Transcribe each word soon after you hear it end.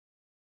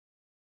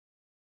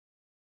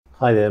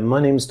Hi there, my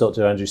name is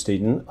Dr Andrew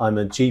Steeden. I'm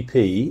a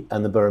GP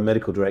and the Borough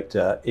Medical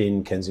Director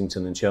in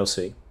Kensington and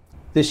Chelsea.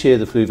 This year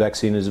the flu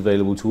vaccine is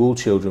available to all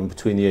children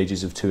between the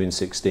ages of 2 and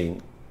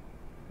 16.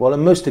 While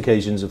on most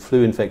occasions a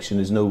flu infection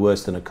is no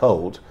worse than a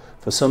cold,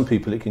 for some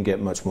people it can get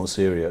much more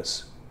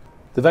serious.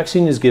 The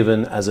vaccine is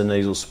given as a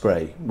nasal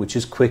spray, which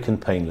is quick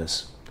and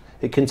painless.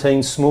 It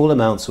contains small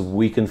amounts of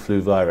weakened flu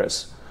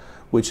virus,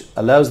 which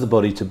allows the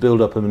body to build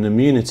up an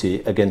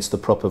immunity against the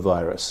proper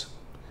virus.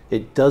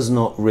 It does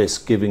not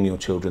risk giving your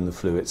children the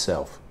flu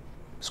itself.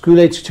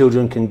 School-aged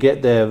children can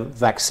get their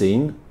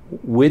vaccine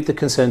with the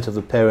consent of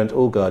the parent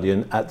or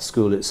guardian at the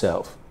school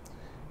itself.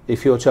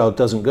 If your child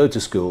doesn't go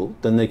to school,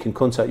 then they can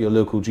contact your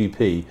local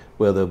GP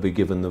where they'll be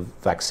given the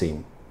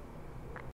vaccine.